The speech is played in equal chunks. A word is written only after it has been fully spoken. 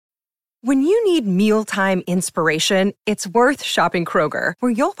When you need mealtime inspiration, it's worth shopping Kroger,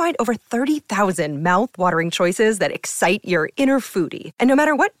 where you'll find over 30,000 mouth-watering choices that excite your inner foodie. And no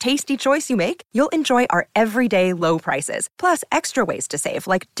matter what tasty choice you make, you'll enjoy our everyday low prices, plus extra ways to save,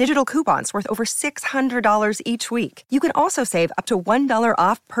 like digital coupons worth over $600 each week. You can also save up to $1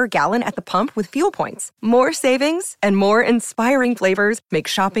 off per gallon at the pump with fuel points. More savings and more inspiring flavors make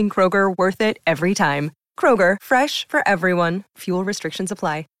shopping Kroger worth it every time. Kroger, fresh for everyone. Fuel restrictions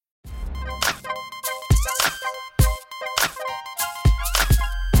apply.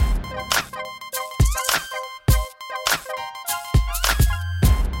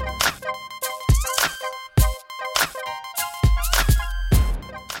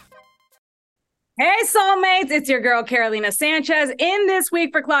 Hey, soulmates, it's your girl, Carolina Sanchez. In this week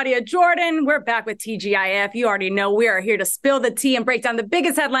for Claudia Jordan, we're back with TGIF. You already know we are here to spill the tea and break down the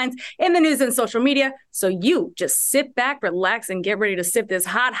biggest headlines in the news and social media. So you just sit back, relax, and get ready to sip this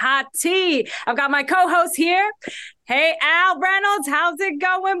hot, hot tea. I've got my co-host here. Hey, Al Reynolds, how's it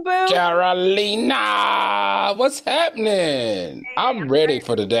going, boo? Carolina, what's happening? I'm ready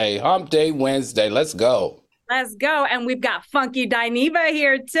for the day. Hump Day Wednesday. Let's go. Let's go. And we've got Funky Dineva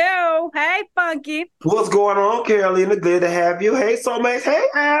here, too. Hey, Funky. What's going on, Carolina? Good to have you. Hey, soulmates. Hey,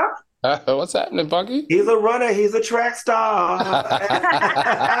 Al. What's happening, Funky? He's a runner. He's a track star.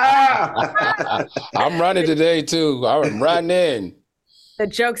 I'm running today, too. I'm running. The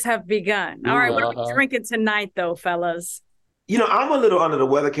jokes have begun. All right, what are we drinking tonight, though, fellas? You know, I'm a little under the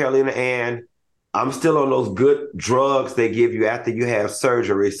weather, Carolina, and I'm still on those good drugs they give you after you have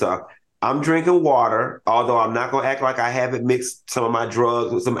surgery, so I'm drinking water, although I'm not going to act like I haven't mixed some of my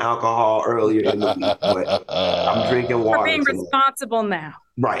drugs with some alcohol earlier in the week, but I'm drinking water. We're being responsible now.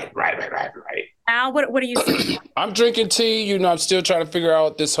 Right. Al, what are you saying? I'm drinking tea. You know, I'm still trying to figure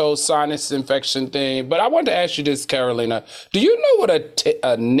out this whole sinus infection thing. But I wanted to ask you this, Carolina. Do you know what a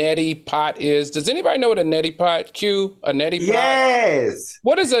neti pot is? Does anybody know what a neti pot? Q, a neti pot? Yes.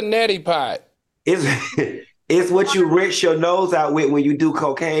 What is a neti pot? It's what you rinse your nose out with when you do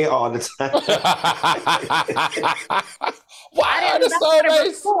cocaine all the time. Why are the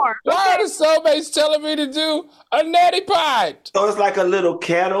soulmates telling me to do a neti pot? So it's like a little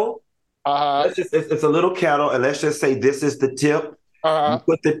kettle. It's a little kettle, and let's just say this is the tip. You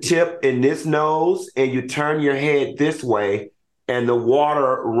put the tip in this nose, and you turn your head this way, and the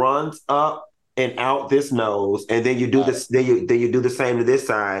water runs up and out this nose, and then you do this. Then you do the same to this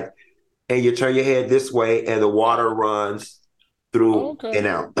side. And you turn your head this way, and the water runs through and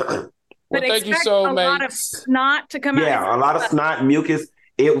out. But thank you so much. A lot of snot to come out. Yeah, a lot of snot, mucus.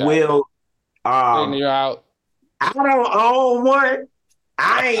 It will. Clean you out. I don't own one.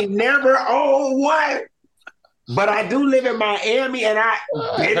 I ain't never owned one. But I do live in Miami, and I've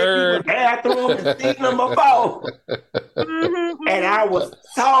been in the bathroom and seen them before. And I was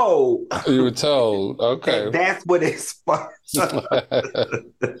told. You were told. Okay. That's what it's for.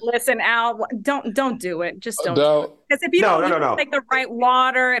 Listen, Al, don't do it. Just don't. Because if you don't take the right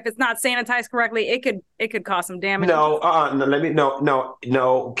water, if it's not sanitized correctly, it could cause some damage. No,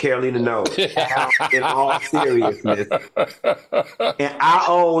 Carolina, no. In all seriousness, and I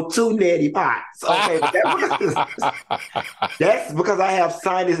own 2 neti pots. Okay, that's because I have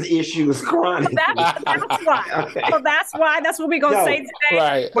sinus issues chronic. That's why. Okay. So that's why. That's what we're gonna say today.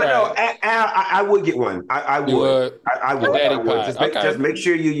 Right. But no, I would get one. I would. I would. Just make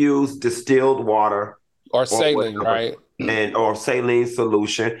sure you use distilled water or saline, right? Or saline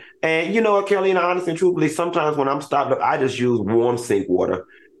solution. And you know what, Carolina, honestly and truthfully, sometimes when I'm stopped up, I just use warm sink water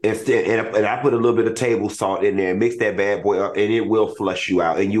instead, and I put a little bit of table salt in there and mix that bad boy up, and it will flush you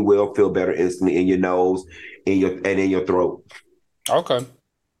out, and you will feel better instantly in your nose and in your throat. Okay.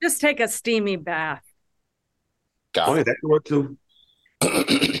 Just take a steamy bath. Got it. That can work too.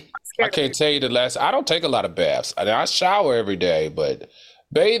 I can't tell you the last. I don't take a lot of baths. I shower every day, but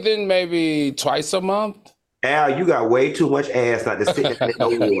bathing maybe twice a month. Al, you got way too much ass not to sit in no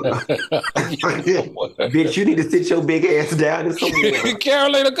water. Bitch, you need to sit your big ass down in some water.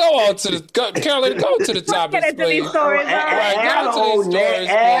 Carolina, go to the topics, please. Al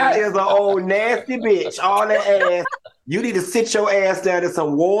is an old nasty bitch. All that ass. You need to sit your ass down in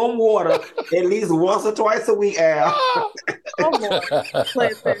some warm water at least once or twice a week, Al.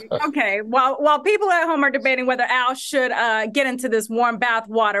 Listen, okay. While people at home are debating whether Al should get into this warm bath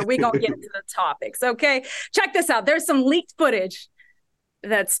water, we're going to get into the topics, okay? Check this out. There's some leaked footage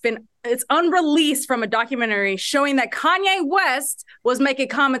it's unreleased from a documentary showing that Kanye West was making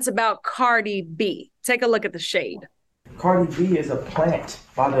comments about Cardi B. Take a look at the shade. Cardi B is a plant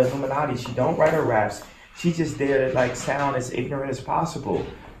by the Illuminati. She don't write her raps. She's just there to sound as ignorant as possible.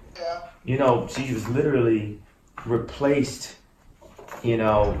 Yeah. You know, she was literally replaced Nicki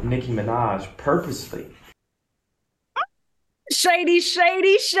Minaj purposely. Shady,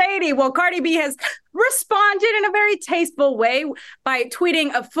 shady, shady. Well, Cardi B has responded in a very tasteful way by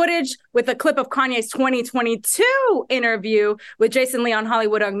tweeting a footage with a clip of Kanye's 2022 interview with Jason Lee on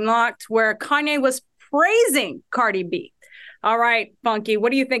Hollywood Unlocked, where Kanye was praising Cardi B. All right, Funky,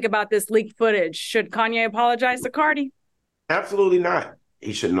 what do you think about this leaked footage? Should Kanye apologize to Cardi? Absolutely not.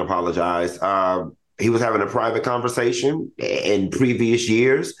 He shouldn't apologize. He was having a private conversation in previous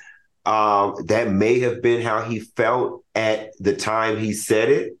years. That may have been how he felt at the time he said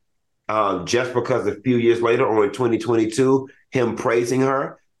it. Just because a few years later, or in 2022, him praising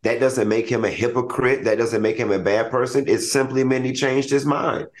her, that doesn't make him a hypocrite. That doesn't make him a bad person. It simply meant he changed his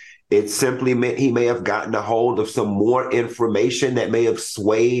mind. It simply meant he may have gotten a hold of some more information that may have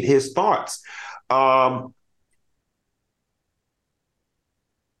swayed his thoughts.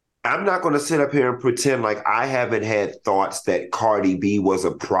 I'm not going to sit up here and pretend like I haven't had thoughts that Cardi B was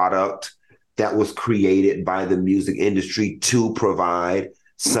a product that was created by the music industry to provide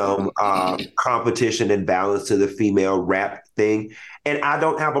some competition and balance to the female rap thing. And I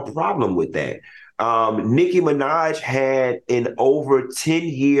don't have a problem with that. Nicki Minaj had an over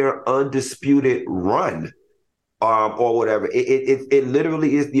 10-year undisputed run or whatever. It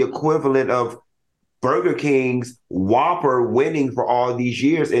literally is the equivalent of Burger King's Whopper winning for all these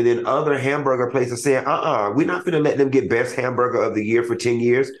years, and then other hamburger places saying, we're not going to let them get best hamburger of the year for 10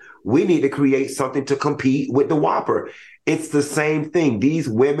 years. We need to create something to compete with the Whopper. It's the same thing. These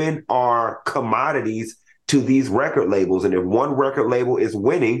women are commodities to these record labels. And if one record label is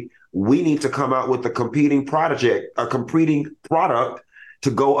winning, we need to come out with a competing product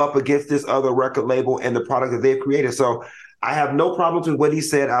to go up against this other record label and the product that they've created. So I have no problems with what he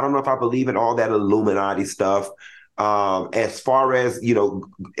said. I don't know if I believe in all that Illuminati stuff. As far as,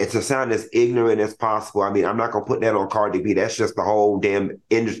 it's to sound as ignorant as possible. I mean, I'm not going to put that on Cardi B. That's just the whole damn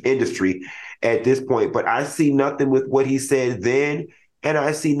industry at this point. But I see nothing with what he said then, and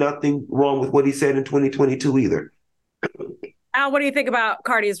I see nothing wrong with what he said in 2022 either. Al, what do you think about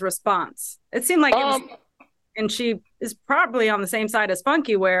Cardi's response? It seemed like it was, and she is probably on the same side as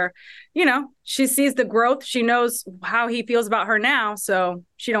Funky, where, she sees the growth. She knows how he feels about her now, so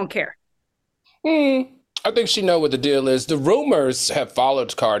she don't care. I think she know what the deal is. The rumors have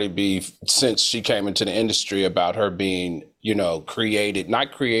followed Cardi B since she came into the industry about her being, not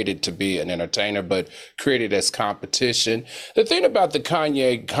created to be an entertainer, but created as competition. The thing about the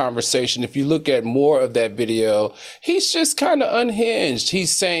Kanye conversation, if you look at more of that video, he's just kind of unhinged.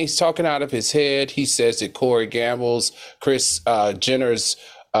 He's talking out of his head. He says that Corey Gamble's, Kris Jenner's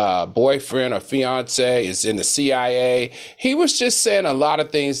boyfriend or fiance is in the CIA. He was just saying a lot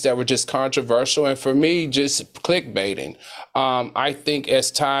of things that were just controversial, and for me, just clickbaiting. I think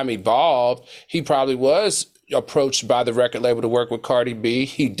as time evolved, he probably was approached by the record label to work with Cardi B.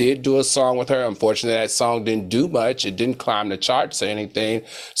 He did do a song with her. Unfortunately, that song didn't do much. It didn't climb the charts or anything.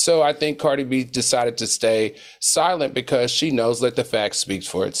 So I think Cardi B decided to stay silent because she knows that the fact speaks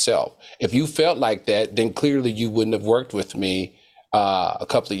for itself. If you felt like that, then clearly you wouldn't have worked with me a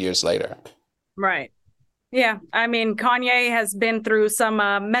couple of years later. Right. Yeah. I mean, Kanye has been through some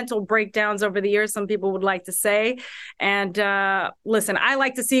mental breakdowns over the years, some people would like to say. And listen, I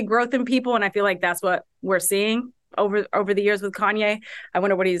like to see growth in people, and I feel like that's what we're seeing over the years with Kanye. I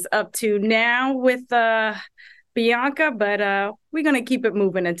wonder what he's up to now with Bianca, but we're going to keep it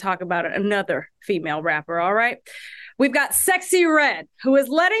moving and talk about another female rapper, all right? We've got Sexy Red, who is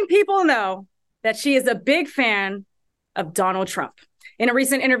letting people know that she is a big fan of Donald Trump. In a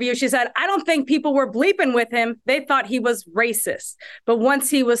recent interview, she said, "I don't think people were bleeping with him. They thought he was racist. But once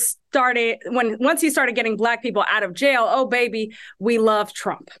he started getting Black people out of jail, oh, baby, we love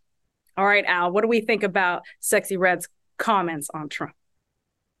Trump." All right, Al, what do we think about Sexy Red's comments on Trump?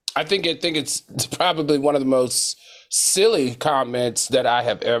 I think it's probably one of the most silly comments that I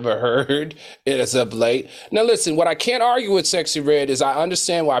have ever heard as of late. Now, listen, what I can't argue with Sexy Red is I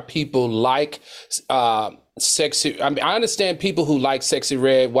understand why people like I understand people who like Sexy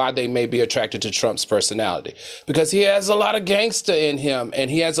Red, why they may be attracted to Trump's personality, because he has a lot of gangster in him,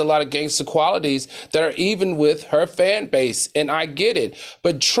 and he has a lot of gangster qualities that are even with her fan base, and I get it.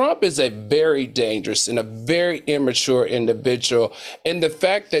 But Trump is a very dangerous and a very immature individual, and the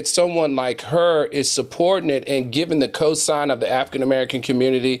fact that someone like her is supporting it and giving the cosign of the African-American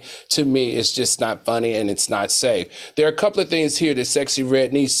community, to me, is just not funny, and it's not safe. There are a couple of things here that Sexy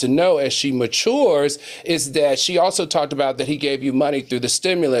Red needs to know as she matures, is that she also talked about that he gave you money through the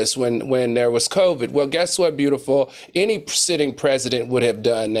stimulus when there was COVID. Well, guess what, beautiful? Any sitting president would have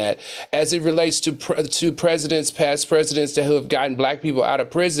done that. As it relates to presidents, past presidents that have gotten Black people out of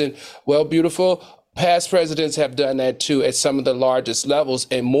prison, well, beautiful, Past presidents have done that too at some of the largest levels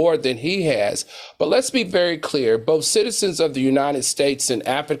and more than he has. But let's be very clear, both citizens of the United States and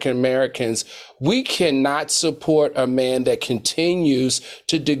African Americans, we cannot support a man that continues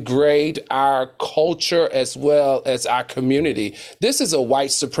to degrade our culture as well as our community. This is a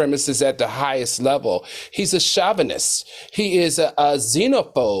white supremacist at the highest level. He's a chauvinist. He is a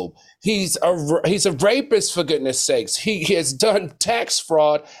xenophobe. He's a rapist, for goodness sakes. He has done tax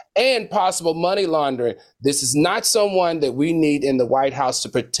fraud and possible money laundering. This is not someone that we need in the White House to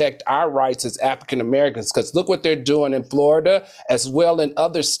protect our rights as African Americans, because look what they're doing in Florida as well in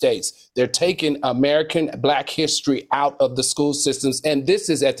other states. They're taking American Black history out of the school systems, and this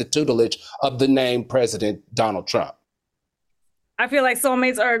is at the tutelage of the named President Donald Trump. I feel like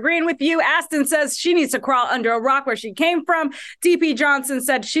soulmates are agreeing with you. Aston says she needs to crawl under a rock where she came from. DP Johnson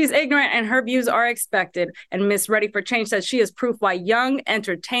said she's ignorant and her views are expected. And Miss Ready for Change says she is proof why young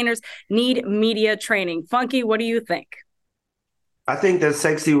entertainers need media training. Funky, what do you think? I think that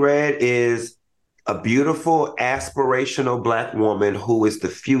Sexy Red is a beautiful, aspirational Black woman who is the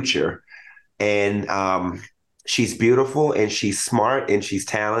future. And she's beautiful and she's smart and she's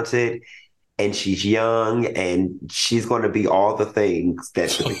talented. And she's young, and she's going to be all the things that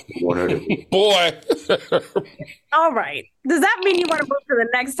people want her to be. Boy. All right. Does that mean you want to move to the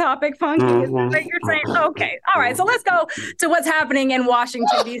next topic, Funky? Is that what you're saying? Okay. All right. So let's go to what's happening in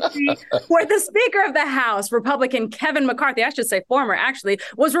Washington, D.C., where the Speaker of the House, Republican Kevin McCarthy, I should say former actually,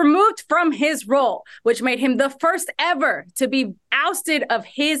 was removed from his role, which made him the first ever to be ousted of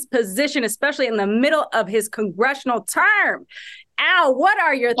his position, especially in the middle of his congressional term. Al, what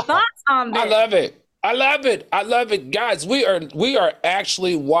are your thoughts on this? I love it. I love it. I love it. Guys, we are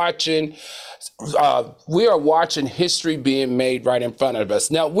actually watching history being made right in front of us.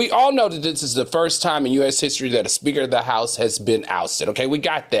 Now, we all know that this is the first time in U.S. history that a Speaker of the House has been ousted. Okay, we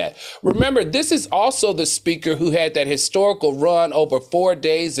got that. Remember, this is also the Speaker who had that historical run over 4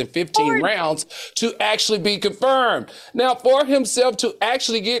 days and 15 rounds to actually be confirmed. Now, for himself to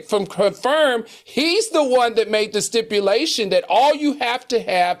actually get confirmed, he's the one that made the stipulation that all you have to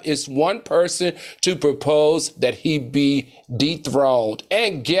have is one person to propose that he be dethroned.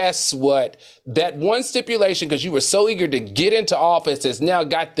 And guess what? That one stipulation, because you were so eager to get into office, has now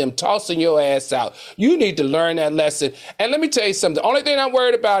got them tossing your ass out. You need to learn that lesson. And let me tell you something. The only thing I'm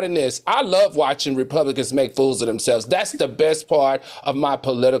worried about in this, I love watching Republicans make fools of themselves. That's the best part of my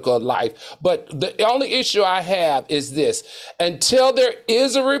political life. But the only issue I have is this. Until there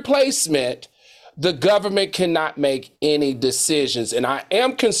is a replacement, the government cannot make any decisions. And I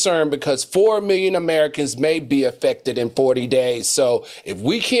am concerned because 4 million Americans may be affected in 40 days. So if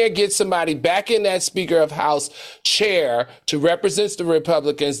we can't get somebody back in that Speaker of House chair to represent the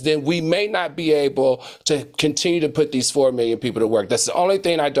Republicans, then we may not be able to continue to put these 4 million people to work. That's the only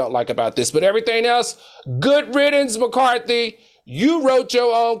thing I don't like about this. But everything else, good riddance, McCarthy. You wrote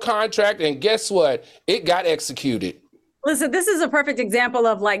your own contract, and guess what? It got executed. Listen, this is a perfect example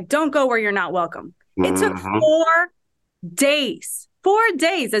of don't go where you're not welcome. It took 4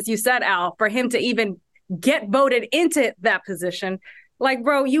 days, as you said, Al, for him to even get voted into that position.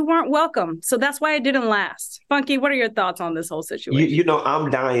 Bro, you weren't welcome. So that's why it didn't last. Funky, what are your thoughts on this whole situation? I'm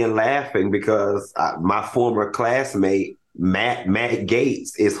dying laughing because my former classmate, Matt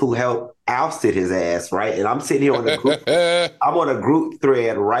Gaetz, is who helped ousted his ass, right? And I'm sitting here on the group. I'm on a group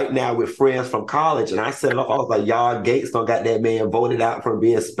thread right now with friends from college, and I said, I was like, y'all, Gaetz don't got that man voted out from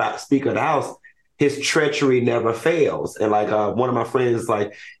being Speaker of the House. His treachery never fails. And one of my friends is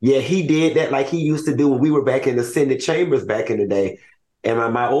like, yeah, he did that like he used to do when we were back in the Senate chambers back in the day. And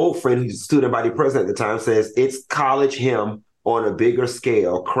my old friend, who's a student body president at the time, says it's college him on a bigger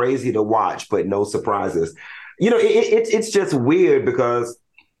scale, crazy to watch, but no surprises. It's just weird because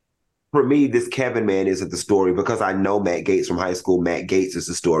for me, this Kevin man isn't the story because I know Matt Gaetz from high school. Matt Gaetz is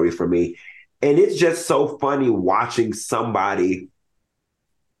the story for me. And it's just so funny watching somebody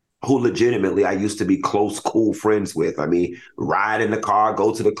who legitimately I used to be close, cool friends with. I mean, ride in the car,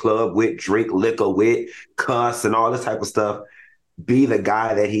 go to the club with, drink liquor with, cuss and all this type of stuff, be the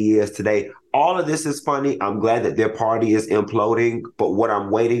guy that he is today. All of this is funny. I'm glad that their party is imploding. But what I'm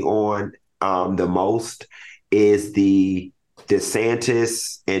waiting on the most is the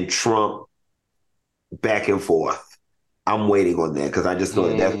DeSantis and Trump back and forth. I'm waiting on that because I just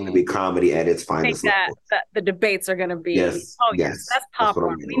know that's going to be comedy at its finest. I think that the debates are going to be, yes, that's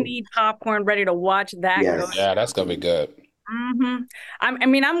popcorn. We need popcorn ready to watch that. Yes. Go. Yeah, that's going to be good. Mm-hmm.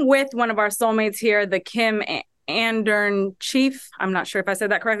 I'm with one of our soulmates here, the Kim Andern chief. I'm not sure if I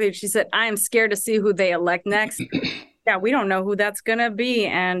said that correctly. She said, I am scared to see who they elect next. Yeah, we don't know who that's going to be.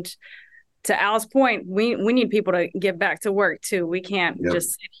 And to Al's point, we need people to get back to work too. We can't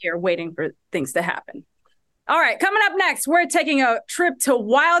just sit here waiting for things to happen. All right, coming up next, we're taking a trip to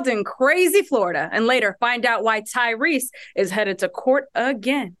wild and crazy Florida, and later find out why Tyrese is headed to court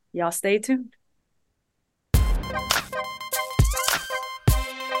again. Y'all stay tuned.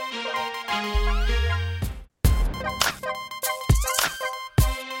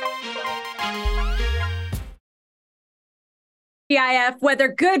 TGIF, whether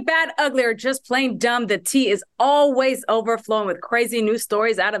good, bad, ugly, or just plain dumb, the tea is always overflowing with crazy news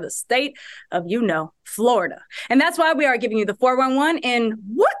stories out of the state of, Florida. And that's why we are giving you the 411 in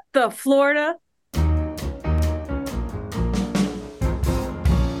What the Florida?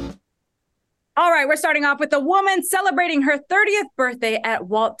 All right, we're starting off with a woman celebrating her 30th birthday at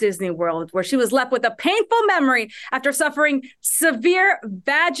Walt Disney World, where she was left with a painful memory after suffering severe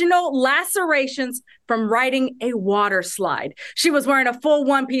vaginal lacerations from riding a water slide. She was wearing a full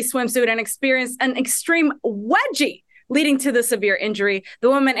one-piece swimsuit and experienced an extreme wedgie, leading to the severe injury. The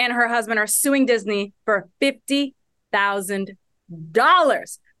woman and her husband are suing Disney for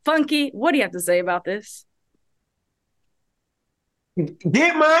 $50,000. Funky, what do you have to say about this?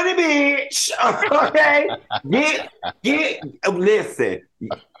 Get money, bitch. Okay. Listen.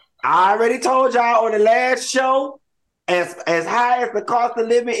 I already told y'all on the last show, as high as the cost of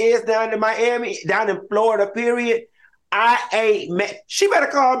living is down in Miami, down in Florida, period, she better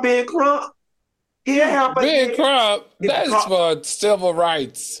call Ben Crump. He'll help her. Ben Crump, that's for civil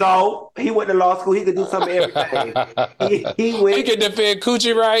rights. So he went to law school. He could do some of everything. He could defend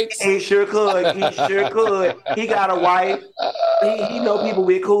coochie rights. He sure could. He got a wife. He know people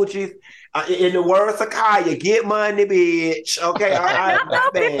with coochies. In the words of Kanye, get money, bitch. Okay, all right.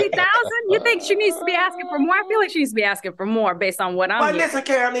 No, 50,000. You think she needs to be asking for more? I feel like she needs to be asking for more based on what I'm. But listen,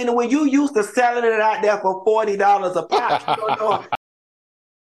 Carolina, when you used to selling it out there for $40 a pop, you don't know.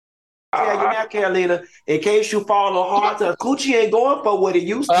 Tell you now, Carolina, in case you fall on hard times, coochie ain't going for what it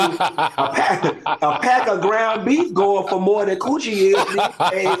used to. A pack of ground beef going for more than coochie is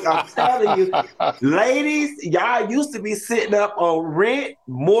these days. I'm telling you, ladies, y'all used to be sitting up on rent,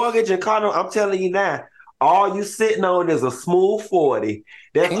 mortgage, and condo. I'm telling you now, all you sitting on is a smooth 40.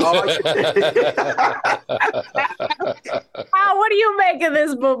 That's all. What do you make of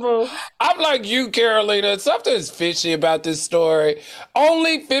this, boo-boo? I'm like you, Carolina. Something's fishy about this story.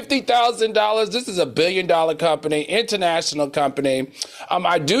 Only $50,000. This is a $1 billion company, international company.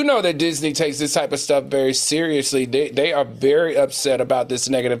 I do know that Disney takes this type of stuff very seriously. They are very upset about this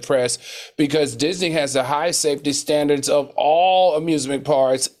negative press because Disney has the highest safety standards of all amusement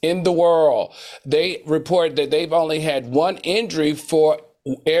parks in the world. They report that they've only had one injury for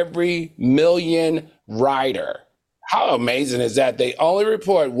every million rider. How amazing is that? They only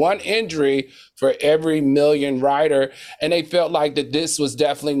report one injury for every million rider, and they felt like that this was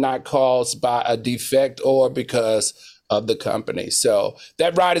definitely not caused by a defect or because of the company. So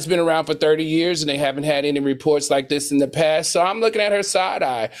that ride has been around for 30 years, and they haven't had any reports like this in the past. So I'm looking at her side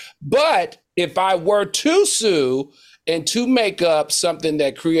eye. But if I were to sue and to make up something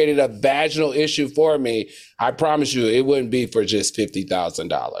that created a vaginal issue for me, I promise you it wouldn't be for just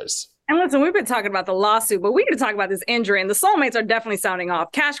 $50,000. And listen, we've been talking about the lawsuit, but we need to talk about this injury, and the soulmates are definitely sounding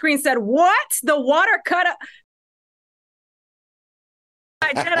off. Cash Green said, what? The water cut up?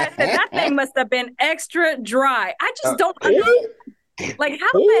 I said, that thing must have been extra dry. I just don't understand. Like,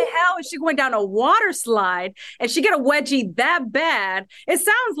 how the hell is she going down a water slide and she get a wedgie that bad? It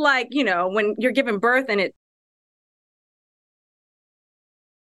sounds like, when you're giving birth and it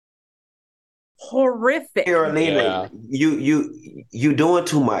horrific. Carolina, you doing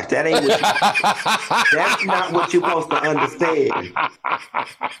too much. That ain't what that's not what you're supposed to understand.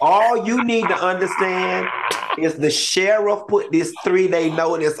 All you need to understand is the sheriff put this 3-day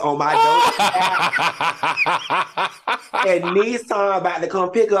notice on my door. And Nissan about to come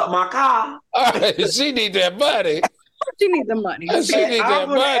pick up my car. She need that money. She needs the money. She needs that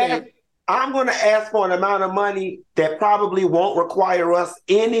money. I'm going to ask for an amount of money that probably won't require us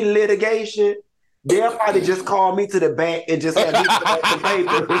any litigation. They'll probably just call me to the bank and just have me collect the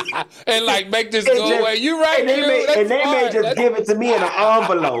papers. And make this go away. You right, and they may just give it to me in an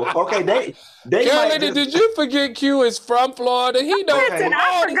envelope. Okay, they Carolina, did you forget Q is from Florida? He knows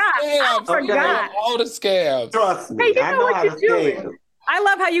I forgot. All the scams. Trust me, hey, I know how to scam. I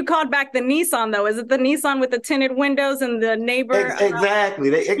love how you called back the Nissan, though. Is it the Nissan with the tinted windows and the neighbor? Exactly.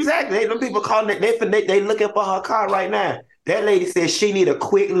 Them people calling it. They looking for her car right now. That lady says she need a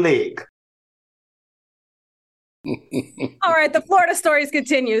quick lick. All right, the Florida stories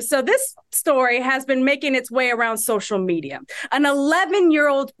continue. So this story has been making its way around social media. An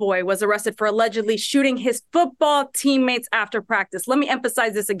 11-year-old boy was arrested for allegedly shooting his football teammates after practice. Let me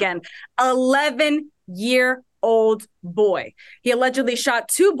emphasize this again. 11-year-old boy. He allegedly shot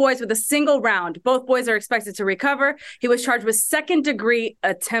two boys with a single round. Both boys are expected to recover. He was charged with second-degree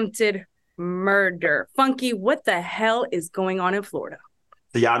attempted murder. Funky, what the hell is going on in Florida?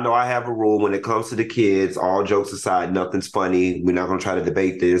 So y'all know I have a rule when it comes to the kids, all jokes aside, nothing's funny. We're not going to try to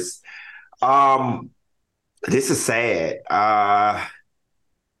debate this. This is sad.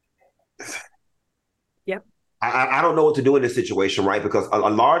 Yep. I don't know what to do in this situation, right? Because a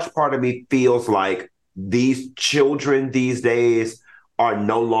large part of me feels like these children these days are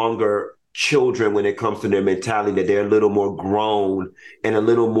no longer children when it comes to their mentality, that they're a little more grown and a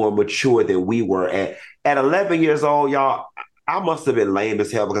little more mature than we were. At 11 years old, y'all, I must have been lame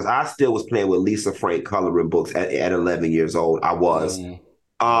as hell because I still was playing with Lisa Frank coloring books at 11 years old. I was.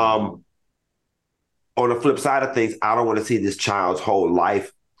 On the flip side of things, I don't want to see this child's whole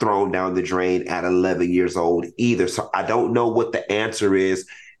life thrown down the drain at 11 years old either. So I don't know what the answer is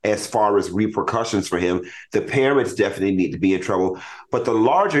as far as repercussions for him. The parents definitely need to be in trouble. But the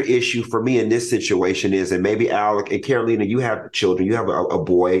larger issue for me in this situation is, and maybe Alec and Carolina, you have children, you have a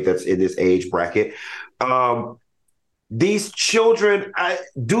boy that's in this age bracket. These children,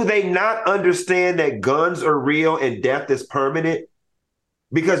 do they not understand that guns are real and death is permanent?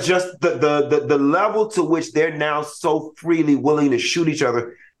 Because just the level to which they're now so freely willing to shoot each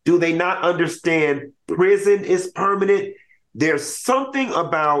other, do they not understand prison is permanent? There's something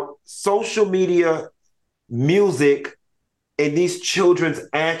about social media, music, and these children's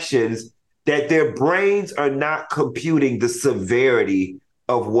actions that their brains are not computing the severity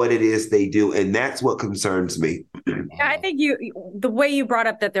of what it is they do. And that's what concerns me. I think the way you brought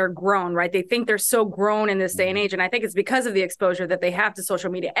up that they're grown, right? They think they're so grown in this day and age. And I think it's because of the exposure that they have to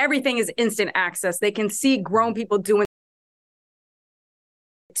social media. Everything is instant access. They can see grown people doing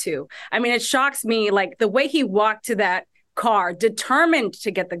it too. I mean, it shocks me, like the way he walked to that car, determined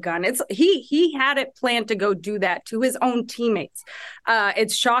to get the gun. He had it planned to go do that to his own teammates.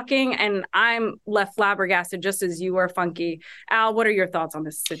 It's shocking, and I'm left flabbergasted just as you are, Funky. Al, what are your thoughts on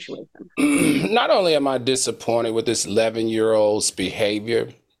this situation? Not only am I disappointed with this 11-year-old's behavior,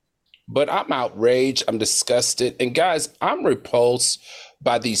 but I'm outraged, I'm disgusted, and guys, I'm repulsed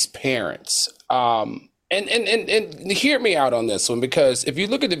by these parents. And hear me out on this one, because if you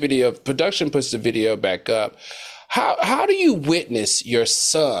look at the video, production puts the video back up. How do you witness your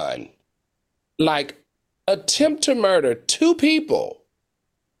son like attempt to murder two people,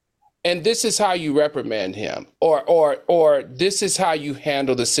 and this is how you reprimand him, or this is how you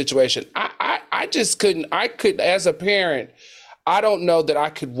handle the situation? I just couldn't. As a parent, I don't know that I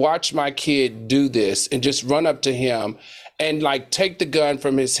could watch my kid do this and just run up to him and like take the gun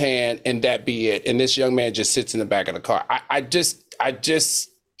from his hand and that be it. And this young man just sits in the back of the car. I just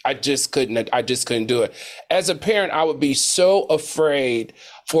couldn't do it. As a parent, I would be so afraid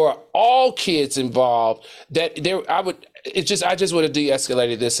for all kids involved that I just would have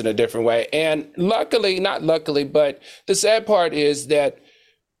de-escalated this in a different way. And not luckily, but the sad part is that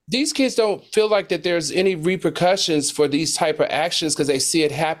these kids don't feel like that there's any repercussions for these type of actions because they see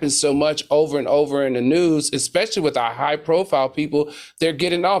it happen so much over and over in the news, especially with our high profile people, they're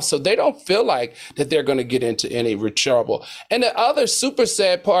getting off. So they don't feel like that they're going to get into any trouble. And the other super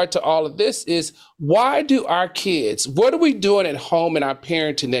sad part to all of this is, why do our kids, what are we doing at home in our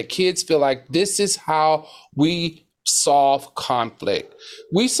parenting that kids feel like this is how we solve conflict?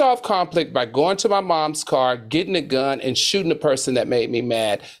 We solve conflict by going to my mom's car, getting a gun, and shooting the person that made me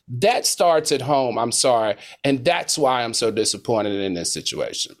mad. That starts at home. I'm sorry. And that's why I'm so disappointed in this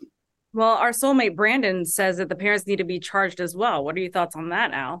situation. Well, our soulmate Brandon says that the parents need to be charged as well. What are your thoughts on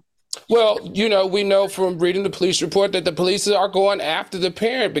that, Al? Well, we know from reading the police report that the police are going after the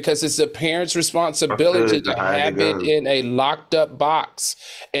parent because it's the parent's responsibility to have it in a locked up box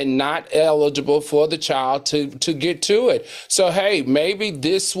and not eligible for the child to get to it. So, hey, maybe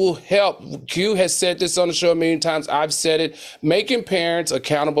this will help. Q has said this on the show a million times. I've said it. Making parents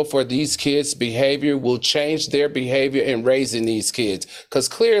accountable for these kids' behavior will change their behavior in raising these kids, because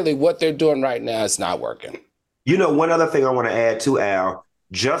clearly what they're doing right now is not working. One other thing I want to add too, Al.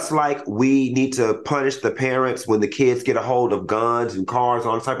 Just like we need to punish the parents when the kids get a hold of guns and cars,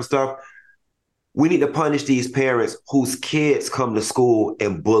 all that type of stuff, we need to punish these parents whose kids come to school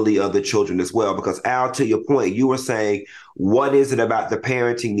and bully other children as well. Because Al, to your point, you were saying, what is it about the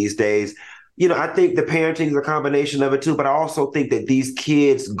parenting these days? I think the parenting is a combination of it too, but I also think that these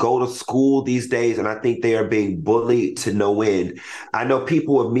kids go to school these days, and I think they are being bullied to no end. I know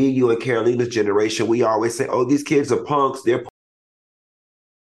people of me, you, and Carolina's generation, we always say, oh, these kids are punks, they're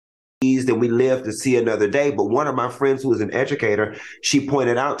and we live to see another day. But one of my friends who is an educator, she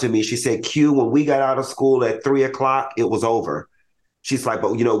pointed out to me, she said, Q, when we got out of school at 3:00, it was over. She's like,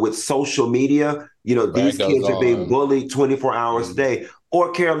 but with social media, these kids are being bullied 24 hours a day.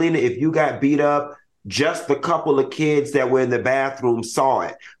 Or Carolina, if you got beat up, just a couple of kids that were in the bathroom saw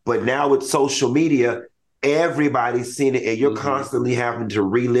it. But now with social media, everybody's seen it, and you're constantly having to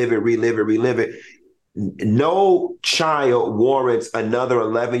relive it. No child warrants another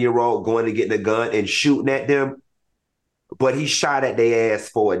 11-year-old going to get a gun and shooting at them, but he shot at their ass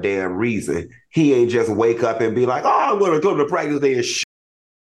for a damn reason. He ain't just wake up and be like, oh, I'm going to come to practice day and shoot.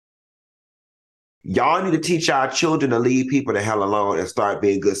 Y'all need to teach our children to leave people the hell alone and start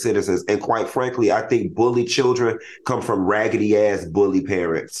being good citizens. And quite frankly, I think bully children come from raggedy-ass bully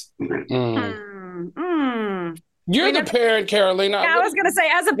parents. You're the parent, Carolina. Yeah, I was going to say,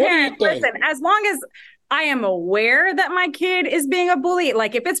 as a parent, listen, as long as I am aware that my kid is being a bully,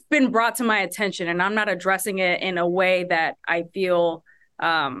 like if it's been brought to my attention and I'm not addressing it in a way that I feel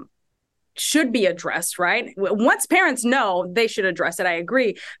should be addressed, right? Once parents know, they should address it. I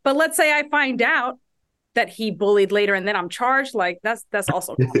agree. But let's say I find out that he bullied later and then I'm charged, like that's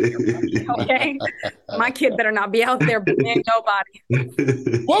also okay. My kid better not be out there bullying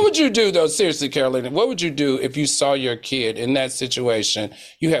nobody. What would you do though? Seriously, Carolina, what would you do if you saw your kid in that situation?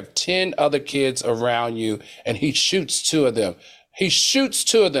 You have 10 other kids around you and he shoots 2 of them. He shoots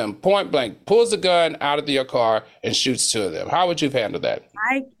 2 of them point blank, pulls a gun out of your car and shoots 2 of them. How would you handle that?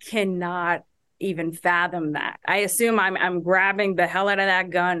 I cannot even fathom that. I assume I'm grabbing the hell out of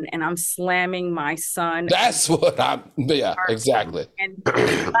that gun and I'm slamming my son. That's what exactly. And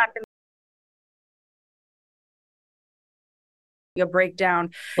a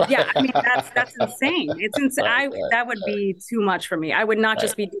breakdown. Yeah, I mean that's insane. It's insane. That would be too much for me. I would not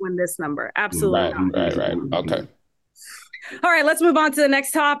just be doing this number. Absolutely not. Right. Okay. All right, let's move on to the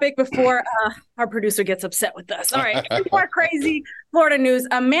next topic before our producer gets upset with us. All right, more crazy Florida news.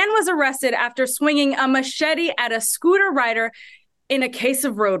 A man was arrested after swinging a machete at a scooter rider in a case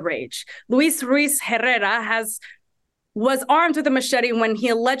of road rage. Luis Ruiz Herrera was armed with a machete when he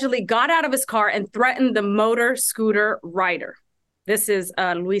allegedly got out of his car and threatened the motor scooter rider. This is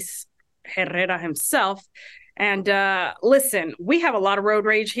Luis Herrera himself. And listen, we have a lot of road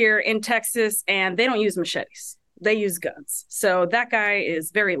rage here in Texas, and they don't use machetes. They use guns. So that guy is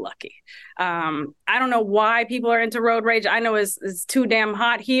very lucky. I don't know why people are into road rage. I know it's too damn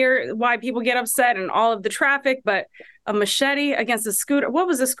hot here, why people get upset and all of the traffic, but a machete against a scooter. What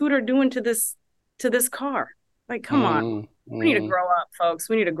was the scooter doing to this car? Like, come on. We need to grow up, folks.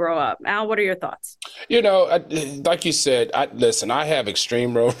 We need to grow up. Al, what are your thoughts? Like you said, listen, I have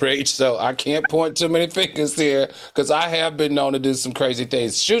extreme road rage, so I can't point too many fingers here because I have been known to do some crazy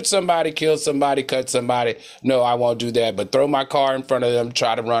things. Shoot somebody, kill somebody, cut somebody. No, I won't do that. But throw my car in front of them,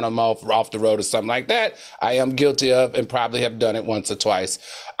 try to run them off the road or something like that, I am guilty of and probably have done it once or twice.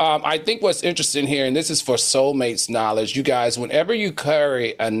 I think what's interesting here, and this is for soulmates knowledge, you guys, whenever you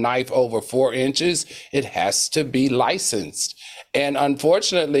carry a knife over 4 inches, it has to be licensed. And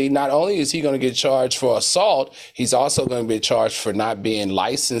unfortunately, not only is he going to get charged for assault, he's also going to be charged for not being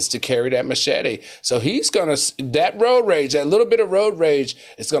licensed to carry that machete. So that road rage, that little bit of road rage,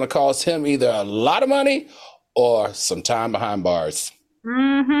 is going to cost him either a lot of money or some time behind bars.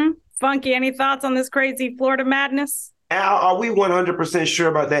 Funky, any thoughts on this crazy Florida madness? Al, are we 100% sure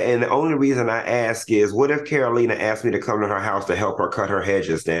about that? And the only reason I ask is, what if Carolina asked me to come to her house to help her cut her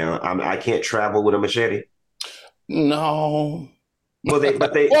hedges down? I can't travel with a machete? No. No.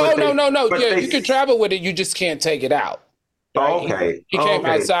 Yeah, you can travel with it. You just can't take it out. Right? Okay. He came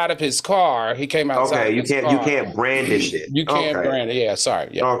outside of his car. You can't brandish it. You can't brand it. Yeah, sorry.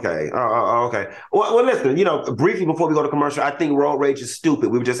 Yeah. Okay. Okay. Well, listen, briefly before we go to commercial, I think road rage is stupid.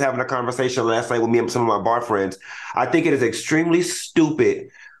 We were just having a conversation last night with me and some of my bar friends. I think it is extremely stupid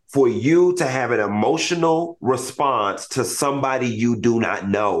for you to have an emotional response to somebody you do not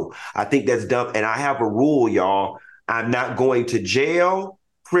know. I think that's dumb. And I have a rule, y'all. I'm not going to jail,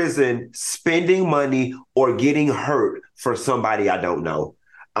 prison, spending money, or getting hurt for somebody I don't know.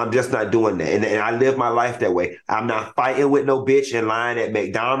 I'm just not doing that. And I live my life that way. I'm not fighting with no bitch in line at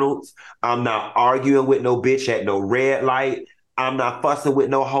McDonald's. I'm not arguing with no bitch at no red light. I'm not fussing with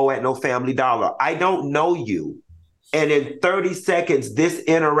no hoe at no Family Dollar. I don't know you. And in 30 seconds, this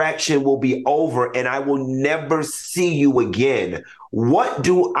interaction will be over and I will never see you again. What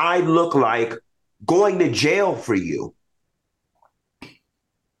do I look like going to jail for you?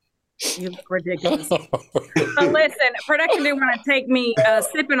 You look ridiculous. So listen, production didn't want to take me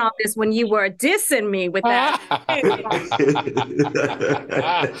sipping on this when you were dissing me with that.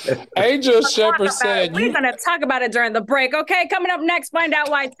 Angel Shepherd said, we're going to talk about it during the break. Okay, coming up next, find out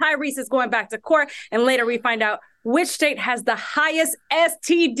why Tyrese is going back to court. And later we find out which state has the highest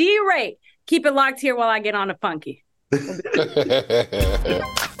STD rate. Keep it locked here while I get on to Funky.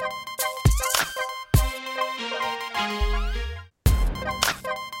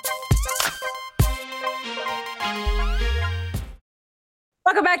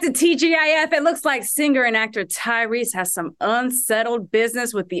 Welcome back to TGIF. It looks like singer and actor Tyrese has some unsettled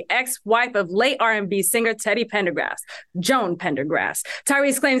business with the ex-wife of late R&B singer Teddy Pendergrass, Joan Pendergrass.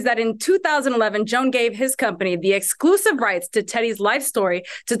 Tyrese claims that in 2011, Joan gave his company the exclusive rights to Teddy's life story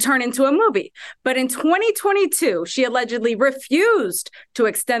to turn into a movie. But in 2022, she allegedly refused to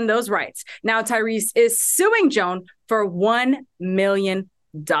extend those rights. Now Tyrese is suing Joan for $1 million.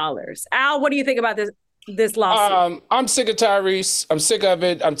 Al, what do you think about this lawsuit? I'm sick of Tyrese. I'm sick of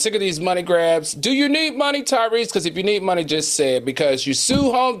it. I'm sick of these money grabs. Do you need money, Tyrese? Because if you need money, just say it. Because you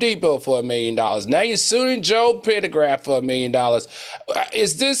sue Home Depot for $1 million. Now you're suing Joe Pendergrass for $1 million.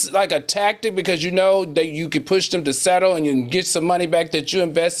 Is this like a tactic because you know that you can push them to settle and you can get some money back that you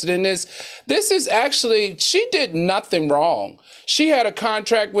invested in this? This is actually, she did nothing wrong. She had a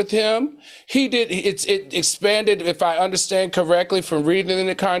contract with him. It expanded, if I understand correctly, from reading in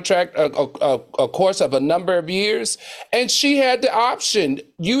the contract, a course of a number of years. And she had the option.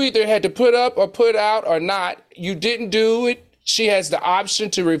 You either had to put up or put out or not. You didn't do it. She has the option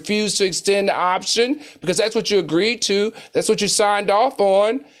to refuse to extend the option because that's what you agreed to. That's what you signed off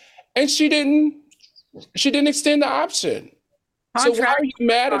on. And she didn't extend the option. So why are you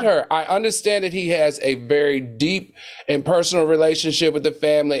mad at her? I understand that he has a very deep and personal relationship with the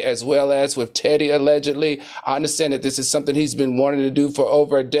family as well as with Teddy, allegedly. I understand that this is something he's been wanting to do for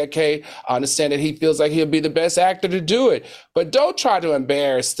over a decade. I understand that he feels like he'll be the best actor to do it. But don't try to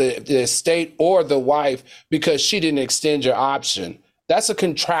embarrass the estate or the wife because she didn't extend your option. That's a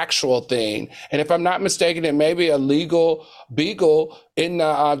contractual thing. And if I'm not mistaken, it may be a legal beagle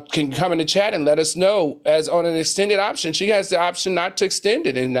can come in the chat and let us know as on an extended option. She has the option not to extend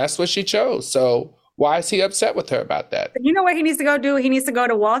it, and that's what she chose. So why is he upset with her about that? You know what he needs to go do? He needs to go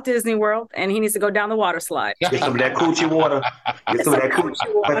to Walt Disney World and he needs to go down the water slide. Get some of that coochie water. Get some of that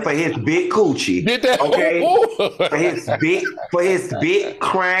coochie water for his big coochie. Get that, okay? for his big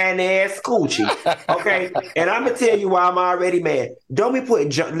crying ass coochie. Okay. And I'm gonna tell you why I'm already mad. Don't be putting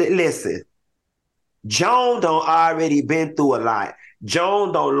listen. Joan done already been through a lot.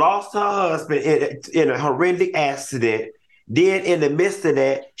 Joan done lost her husband in a horrific accident. Then in the midst of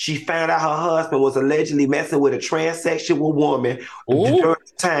that, she found out her husband was allegedly messing with a transsexual woman during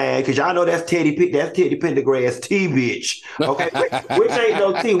the time. Because y'all know that's Teddy Pendergrass T bitch. Okay, which ain't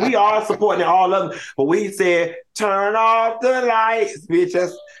no T. We are supporting all of them. But we said, turn off the lights,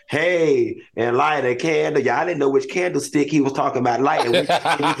 bitches. Hey, and light a candle. Y'all didn't know which candlestick he was talking about lighting, which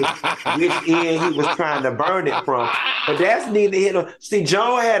end he was trying to burn it from. But that's neither here nor. See,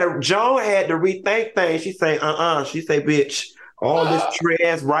 Joan had to rethink things. She say, She say, bitch, all this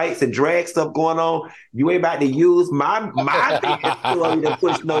trans rights and drag stuff going on. You ain't about to use my story to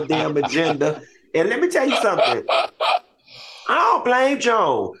push no damn agenda. And let me tell you something. I don't blame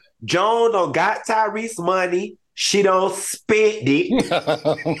Joan. Joan done got Tyrese money. She don't spend it.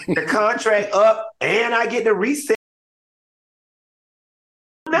 The contract up, and I get the reset.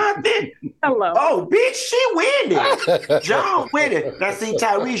 Nothing. Hello. Oh, bitch, she winning. John winning. Now, see,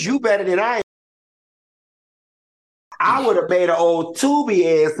 Tyrese, you better than I am. I would have made an old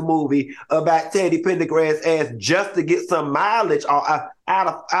Tubi ass movie about Teddy Pendergrass ass just to get some mileage out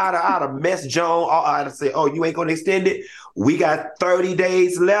of mess Joan. I'd say, oh, you ain't gonna extend it? We got 30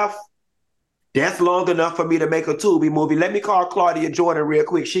 days left. That's long enough for me to make a Tubi movie. Let me call Claudia Jordan real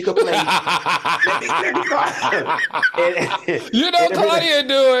quick. She could play. let me call. Claudia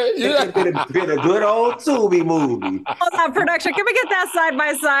do it. It's been a good old Tubi movie. Hold on, production. Can we get that side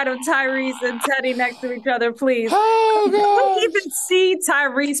by side of Tyrese and Teddy next to each other, please? Oh, God. Can we even see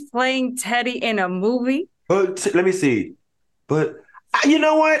Tyrese playing Teddy in a movie? But let me see. But you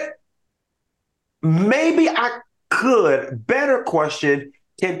know what? Maybe I could. Better question.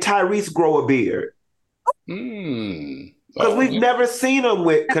 Can Tyrese grow a beard? Because we've never seen him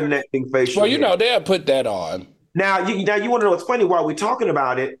with connecting facial hair. Well, they'll put that on. Now you want to know what's funny while we're talking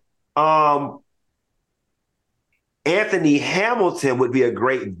about it? Anthony Hamilton would be a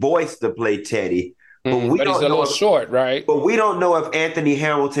great voice to play Teddy. But he's a little short, right? But we don't know if Anthony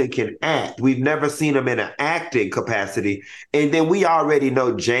Hamilton can act. We've never seen him in an acting capacity. And then we already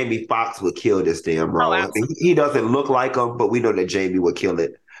know Jamie Foxx would kill this damn role. He doesn't look like him, but we know that Jamie would kill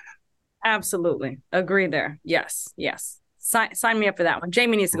it. Absolutely. Agree there. Yes. Sign me up for that one.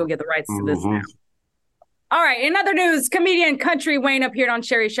 Jamie needs to go get the rights to this now. All right. In other news, comedian Country Wayne appeared on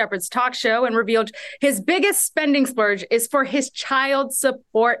Sherry Shepherd's talk show and revealed his biggest spending splurge is for his child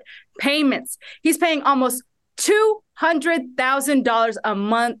support payments. He's paying almost $200,000 a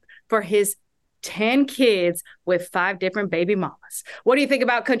month for his 10 kids with 5 different baby mamas. What do you think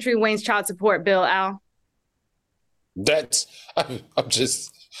about Country Wayne's child support bill, Al? That's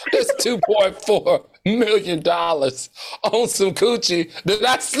 $2.4 million on some coochie that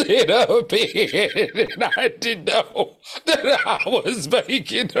I slid up in, and I didn't know that I was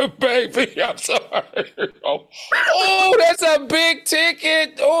making a baby. I'm sorry. Oh, that's a big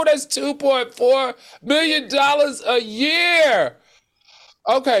ticket. Oh, that's $2.4 million a year.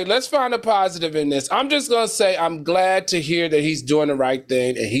 Okay, let's find a positive in this. I'm just going to say I'm glad to hear that he's doing the right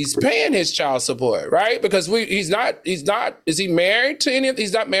thing and he's paying his child support, right? Because is he married to any of,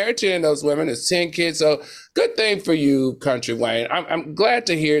 he's not married to any of those women. It's 10 kids. So good thing for you, Country Wayne. I'm glad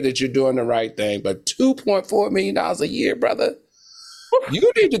to hear that you're doing the right thing, but $2.4 million a year, brother,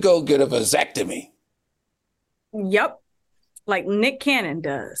 you need to go get a vasectomy. Yep. Like Nick Cannon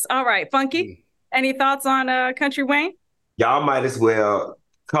does. All right, Funky, any thoughts on Country Wayne? Y'all might as well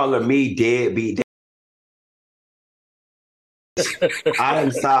color me deadbeat.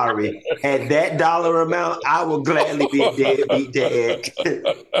 I'm sorry. At that dollar amount, I will gladly be a deadbeat dad.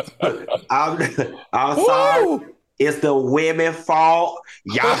 I'm sorry. It's the women's fault.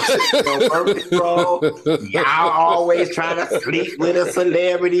 Y'all birth control. Y'all always trying to sleep with a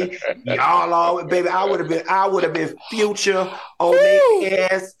celebrity. Y'all always, baby. I would have been Future on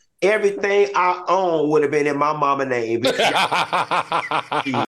their ass. Everything I own would have been in my mama name.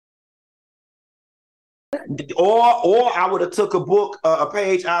 Or I would have took a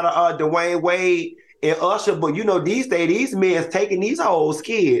page out of Dwayne Wade and Usher. But you know, these days, these men's taking these old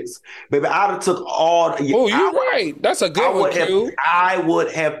kids. Baby, I'd have took all. Oh, you're right. That's a good one, Q. I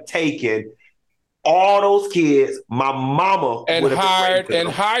would have taken all those kids, my mama and hired.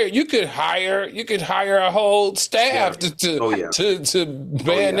 You could hire a whole staff to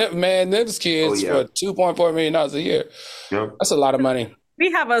man those kids for $2.4 million a year. Yeah. That's a lot of money.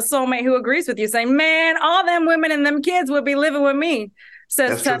 We have a soulmate who agrees with you, saying, "Man, all them women and them kids would be living with me."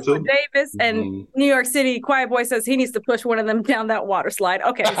 Says Tesla Davis, and New York City Quiet Boy says he needs to push one of them down that water slide.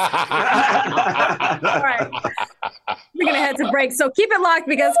 Okay. All right. We're going to head to break. So keep it locked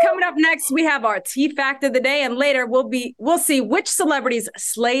because coming up next, we have our Tea Fact of the Day. And later we'll see which celebrities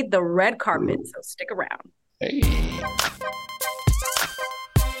slayed the red carpet. So stick around. Hey.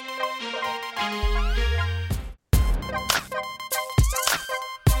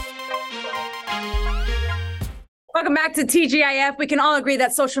 Welcome back to TGIF. We can all agree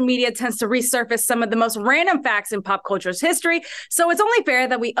that social media tends to resurface some of the most random facts in pop culture's history. So it's only fair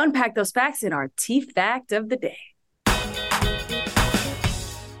that we unpack those facts in our Tea Fact of the Day.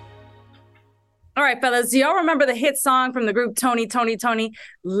 All right, fellas, do y'all remember the hit song from the group Tony,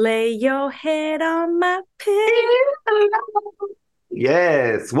 Lay Your Head on My Pillow?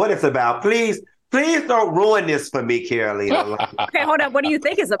 Yes, what it's about. Please don't ruin this for me, Carolina. Okay, hold up. What do you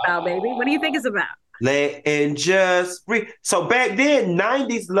think it's about, baby? What do you think it's about? And just so back then,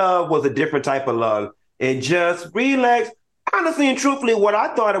 90s love was a different type of love. And just relax. Honestly and truthfully, what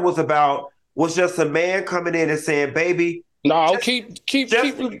I thought it was about was just a man coming in and saying, "Baby, no,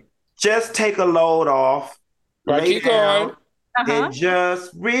 just take a load off, right? Keep going, and just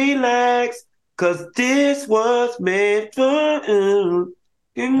relax, cause this was meant for you."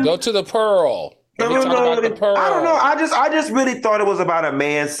 Go to the pearl. No. I don't know. I just really thought it was about a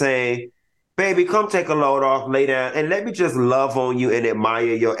man saying, "Baby, come take a load off, lay down, and let me just love on you and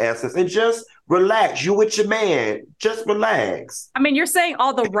admire your essence and just relax. You with your man. Just relax." I mean, you're saying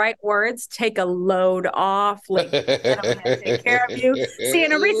all the right words. Take a load off. Like, take care of you. See,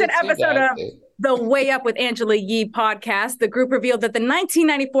 in a recent episode of the Way Up with Angela Yee podcast, the group revealed that the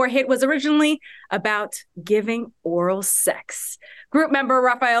 1994 hit was originally about giving oral sex. Group member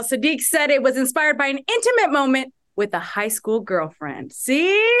Raphael Sadiq said it was inspired by an intimate moment with a high school girlfriend.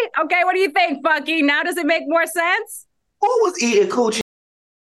 See? Okay, what do you think, Funky? Now does it make more sense? Who was eating coochie?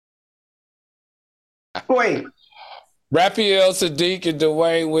 Wait. Raphael Sadiq and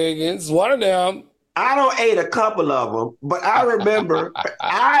Dwayne Wiggins, one of them. I don't ate a couple of them, but I remember,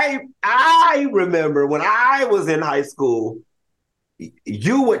 I remember when I was in high school,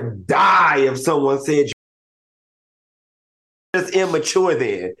 you would die if someone said you just immature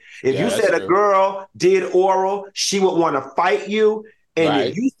then. If you said a girl did oral, she would want to fight you. And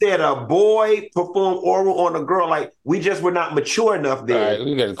if you said a boy performed oral on a girl, like we just were not mature enough then. Right,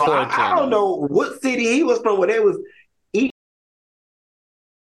 we got so I don't know what city he was from where they was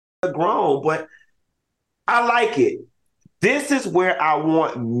grown, but I like it. This is where I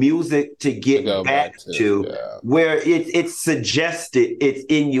want music to get back to where it's suggested, it's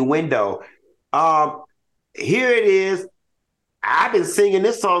innuendo. Here it is. I've been singing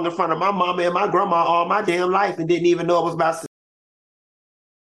this song in front of my mama and my grandma all my damn life and didn't even know it was about.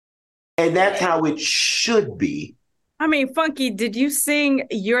 And that's how it should be. I mean, Funky, did you sing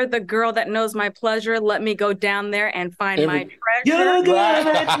 "You're the Girl That Knows My Pleasure"? Let me go down there and find my treasure. You're the girl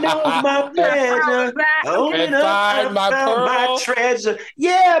that knows my pleasure. And find my treasure.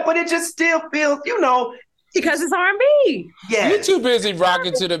 Yeah, but it just still feels, because it's R&B. Yeah. You're too busy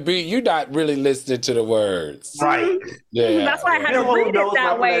rocking to the beat. You're not really listening to the words. Right. Yeah. That's why I had to read it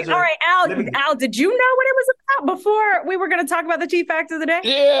that way. All right, Al, did you know what it was about before we were going to talk about the T Fact of the day?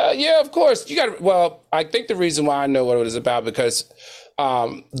 Yeah, of course. I think the reason why I know what it was about because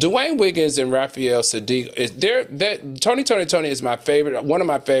Dwayne Wiggins and Raphael Sadiq, Tony is my favorite, one of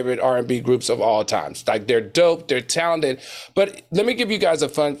my favorite R&B groups of all times. Like, they're dope, they're talented. But let me give you guys a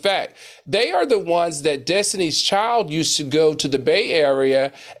fun fact. They are the ones that Destiny's Child used to go to the Bay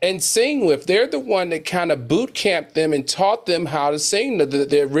Area and sing with. They're the one that kind of boot camped them and taught them how to sing,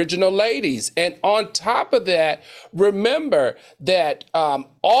 the original ladies. And on top of that, remember that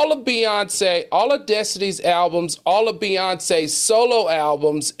all of Beyonce, all of Destiny's albums, all of Beyonce's solo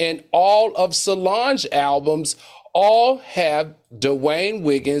albums, and all of Solange's albums all have Dwayne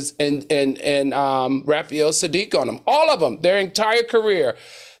Wiggins and Raphael Sadiq on them. All of them, their entire career.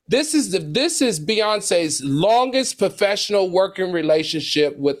 This is Beyonce's longest professional working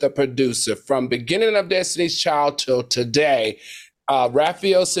relationship with a producer from beginning of Destiny's Child till today.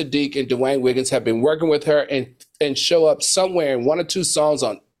 Raphael Sadiq and Dwayne Wiggins have been working with her and show up somewhere in one or two songs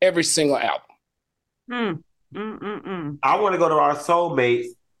on every single album. I want to go to our soulmates.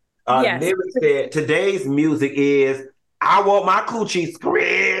 Lyrics said today's music is I want my coochie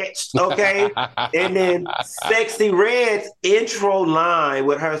scratched, okay? And then Sexy Red's intro line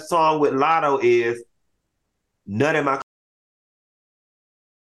with her song with Lotto is none of my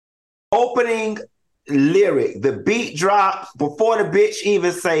opening lyric. The beat drops before the bitch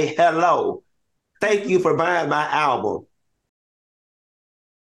even say hello. Thank you for buying my album.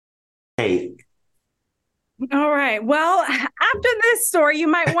 Hey. All right. Well, after this story, you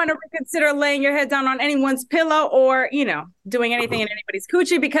might want to reconsider laying your head down on anyone's pillow or, doing anything in anybody's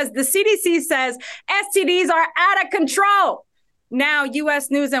coochie because the CDC says STDs are out of control. Now, U.S.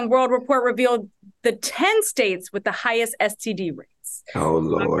 News and World Report revealed the 10 states with the highest STD rates. Oh,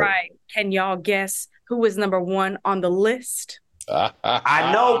 Lord. All right. Can y'all guess who was number one on the list?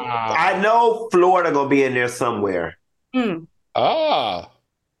 I know Florida gonna be in there somewhere. Mm-hmm.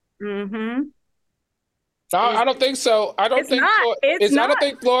 No, I don't think so. I don't think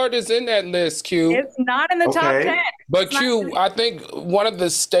Florida's in that list, Q. It's not in the top 10. But Q, I think one of the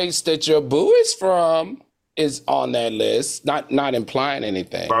states that your boo is from is on that list. Not implying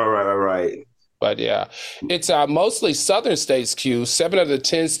anything. Right. But yeah, it's mostly southern states, Q. 7 of the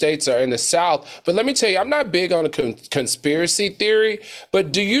 10 states are in the South. But let me tell you, I'm not big on a conspiracy theory,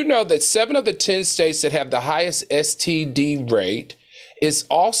 but do you know that 7 of the 10 states that have the highest STD rate is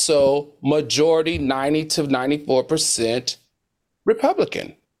also majority 90 to 94%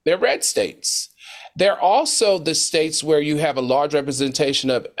 Republican? They're red states. They're also the states where you have a large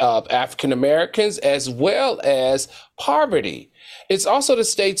representation of African Americans as well as poverty. It's also the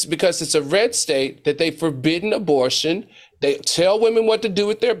states, because it's a red state, that they've forbidden abortion. They tell women what to do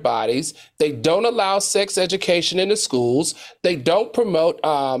with their bodies. They don't allow sex education in the schools. They don't promote,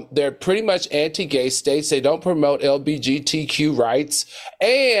 they're pretty much anti-gay states. They don't promote LGBTQ rights.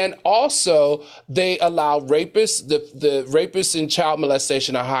 And also they allow rapists, the rapists and child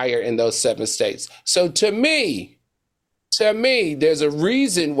molestation are higher in those 7 states. So to me, there's a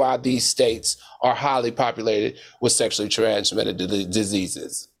reason why these states are highly populated with sexually transmitted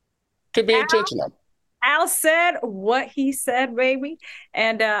diseases. Could be intentional. Al said what he said, baby.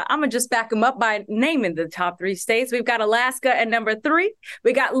 And I'm going to just back him up by naming the top 3 states. We've got Alaska at number 3.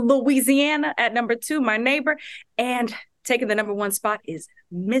 We got Louisiana at number 2, my neighbor. And taking the number 1 spot is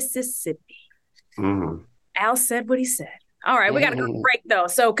Mississippi. Mm-hmm. Al said what he said. All right, we got to go to break, though.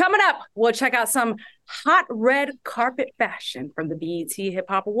 So coming up, we'll check out some hot red carpet fashion from the BET Hip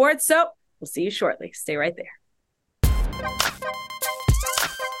Hop Awards. So we'll see you shortly. Stay right there.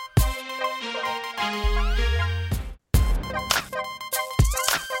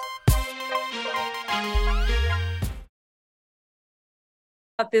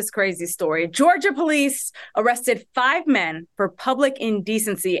 This crazy story. Georgia police arrested 5 men for public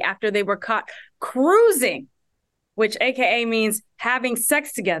indecency after they were caught cruising, which AKA means having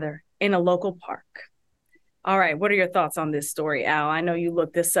sex together in a local park. All right. What are your thoughts on this story, Al? I know you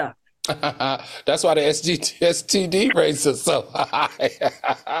looked this up. That's why the STD rates are so high.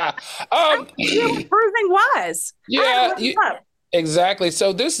 Cruising was. Yeah. Exactly.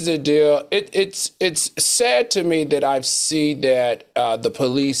 So this is the deal. It's sad to me that I've seen that the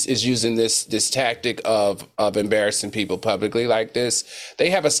police is using this tactic of embarrassing people publicly like this. They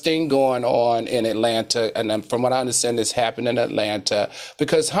have a sting going on in Atlanta, and from what I understand, this happened in Atlanta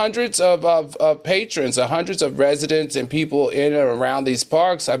because hundreds of patrons, hundreds of residents, and people in and around these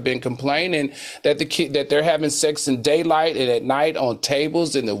parks have been complaining that that they're having sex in daylight and at night on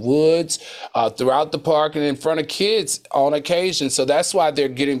tables in the woods, throughout the park, and in front of kids on occasion. So that's why they're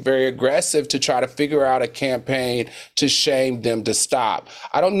getting very aggressive to try to figure out a campaign to shame them to stop.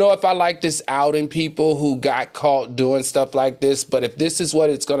 I don't know if I like this outing people who got caught doing stuff like this, but if this is what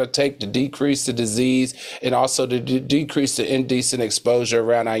it's going to take to decrease the disease and also to decrease the indecent exposure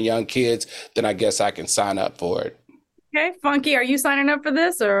around our young kids, then I guess I can sign up for it. Okay, Funky, are you signing up for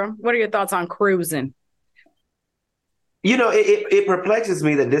this, or what are your thoughts on cruising? You know, it perplexes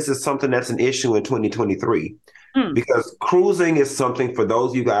me that this is something that's an issue in 2023. Because cruising is something, for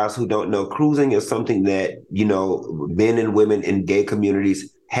those of you guys who don't know, cruising is something that, you know, men and women in gay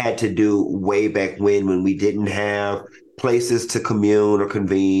communities had to do way back when we didn't have places to commune or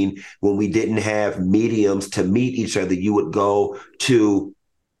convene, when we didn't have mediums to meet each other. You would go to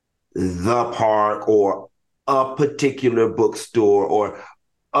the park or a particular bookstore or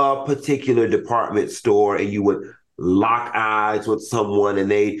a particular department store, and you would lock eyes with someone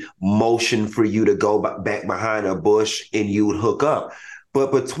and they motion for you to go back behind a bush and you would hook up.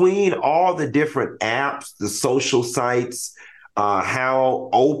 But between all the different apps, the social sites,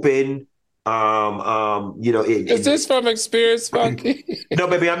 how open, you know, is this from experience, Funky? No,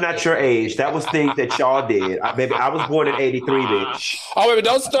 baby, I'm not your age. That was things that y'all did. Baby, I was born in 83, bitch. Oh, baby,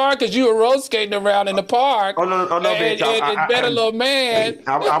 don't start because you were roller skating around in the park. Oh no, bitch. And better little man.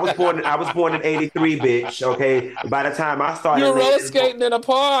 I was born in 83, bitch. Okay. By the time I started, you were roller skating in the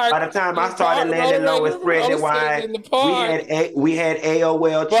park. By the time I started landing low and spreading wide, we had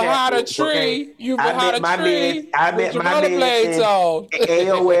AOL chat. Behind a tree. Okay? You behind a tree. I met my man on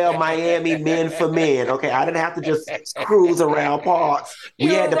AOL Miami Men for Men. Okay, I didn't have to just cruise around parks. We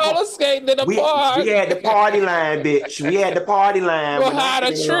had roller skating in the park. We had the party line, bitch. We had the party line behind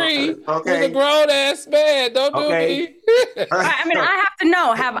a tree. Okay, with a grown ass man. Don't do me. I mean, I have to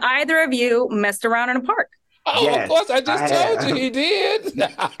know: have either of you messed around in a park? Oh, yes, of course! I just told you he did.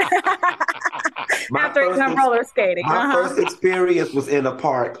 After he went roller skating. My first experience was in a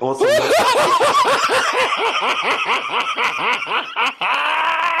park on some.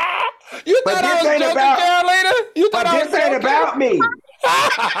 You thought I was joking, Carolina? You thought I was joking? This ain't about me.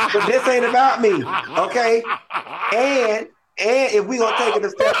 But this ain't about me, okay? And if we gonna take it a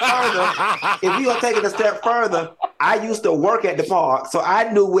step further, I used to work at the park, so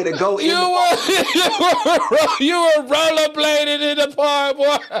I knew where to go. You were rollerblading in the park,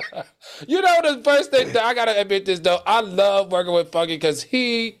 boy. You know the first thing, I gotta admit this though, I love working with Funky because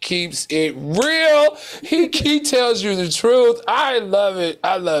he keeps it real. He tells you the truth. I love it.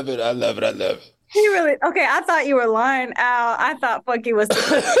 He really, okay, I thought you were lying, Al. I thought Funky was,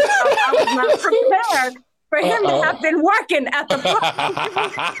 I was not prepared for him to have been working at the park.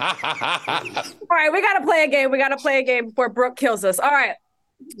 All right, we got to play a game before Brooke kills us. All right.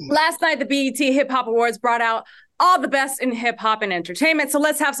 Last night, the BET Hip Hop Awards brought out all the best in hip hop and entertainment. So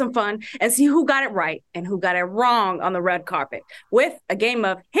let's have some fun and see who got it right and who got it wrong on the red carpet with a game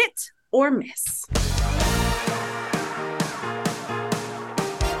of hit or miss.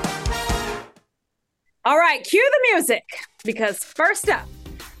 All right, cue the music, because first up,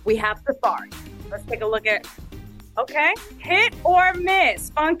 we have Safari. Let's take a look at, okay, hit or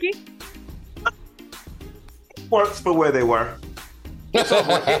miss, Funky? Works for where they were. It's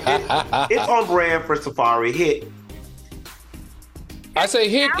on brand for Safari. Hit. I say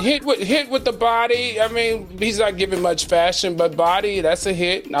hit with the body. I mean, he's not giving much fashion, but body, that's a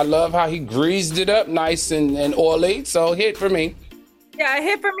hit. I love how he greased it up nice and oily, so hit for me. Yeah, a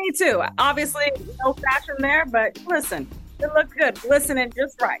hit for me too. Obviously, no fashion there, but listen, it looked good, glistening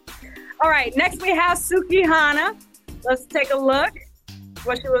just right. All right, next we have Sukihana. Let's take a look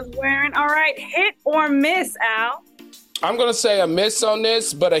what she was wearing. All right, hit or miss, Al? I'm going to say a miss on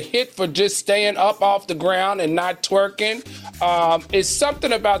this, but a hit for just staying up off the ground and not twerking. It's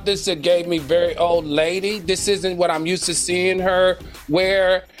something about this that gave me very old lady. This isn't what I'm used to seeing her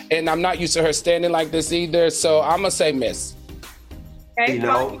wear, and I'm not used to her standing like this either, so I'm going to say miss. Okay, you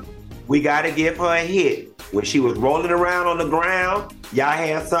know, we got to give her a hit When she was rolling around on the ground, y'all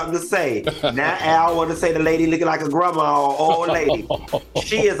had something to say. Now Al want to say the lady looking like a grandma or old lady.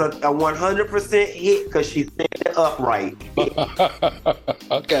 She is a 100% hit because she's standing upright.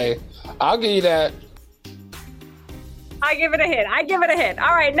 Okay, I'll give you that. I give it a hit.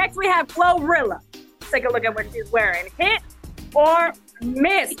 All right, next we have Glorilla. Let's take a look at what she's wearing. Hit or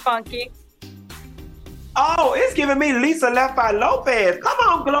miss, Funky? Oh, it's giving me Lisa Left Eye Lopez. Come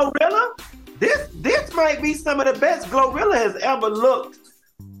on, Glorilla. This might be some of the best Glorilla has ever looked.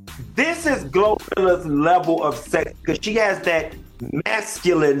 This is Glorilla's level of sex because she has that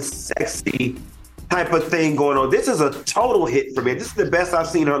masculine, sexy type of thing going on. This is a total hit for me. This is the best I've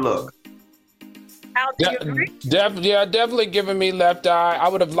seen her look. Al, do you agree? Definitely giving me Left Eye. I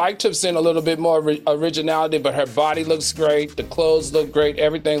would have liked to have seen a little bit more originality, but her body looks great. The clothes look great.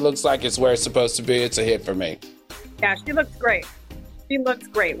 Everything looks like it's where it's supposed to be. It's a hit for me. Yeah, she looks great. She looks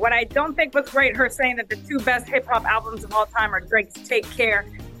great. What I don't think was great, her saying that the two best hip-hop albums of all time are Drake's Take Care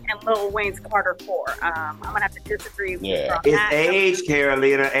and Lil Wayne's Carter 4. I'm going to have to disagree with her on that. It's age,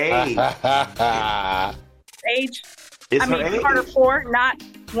 Carolina, age. Age? It's her age. Carter 4, not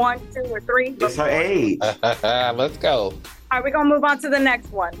 1, 2, or 3. It's her age. Let's go. All right, we're going to move on to the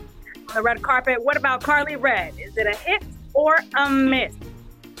next one. On the red carpet, what about Carly Red? Is it a hit or a miss?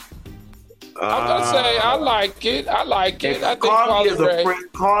 I'm gonna say I like it. I think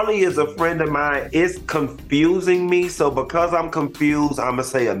Carly is a friend of mine. It's confusing me, so because I'm confused, I'm gonna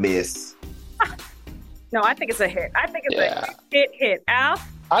say a miss. No, I think it's a hit. I think it's a hit. Al?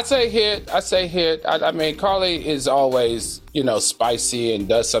 I say hit. I mean, Carly is always, spicy and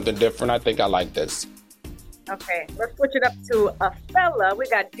does something different. I think I like this. Okay, let's switch it up to a fella. We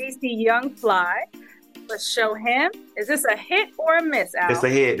got DC Young Fly. Let's show him. Is this a hit or a miss, Al? It's a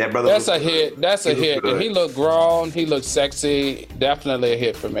hit. That brother. That's a hit. That's a hit. And he looked grown. He looked sexy. Definitely a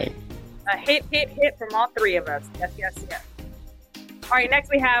hit for me. A hit from all three of us. Yes. All right, next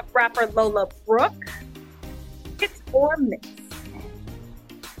we have rapper Lola Brooke. Hit or miss?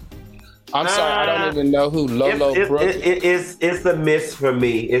 I'm sorry, I don't even know who Lola Brooke is. It's a miss for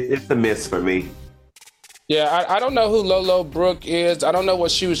me. It's a miss for me. Yeah, I don't know who Lolo Brooke is. I don't know what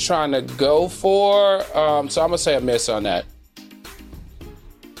she was trying to go for. So I'm going to say a miss on that.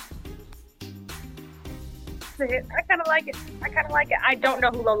 I kind of like it. I don't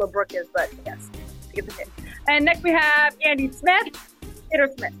know who Lola Brooke is, but yes, it's a hit. And next we have Andy Smith. Hit or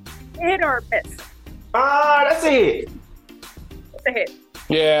Smith? Hit or miss? That's a hit. It's a hit.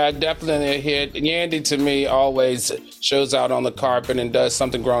 Yeah, definitely a hit. Yandy, to me, always shows out on the carpet and does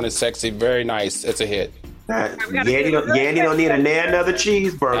something grown and sexy. Very nice. It's a hit. Yandy don't need another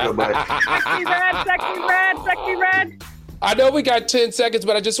cheeseburger, but sexy red. I know we got 10 seconds,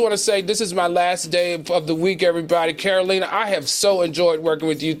 but I just want to say this is my last day of the week, everybody. Carolina, I have so enjoyed working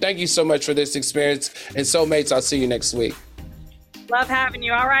with you. Thank you so much for this experience. And Soulmates, I'll see you next week. Love having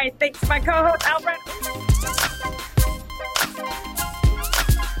you. All right. Thanks, my co-host, Albert.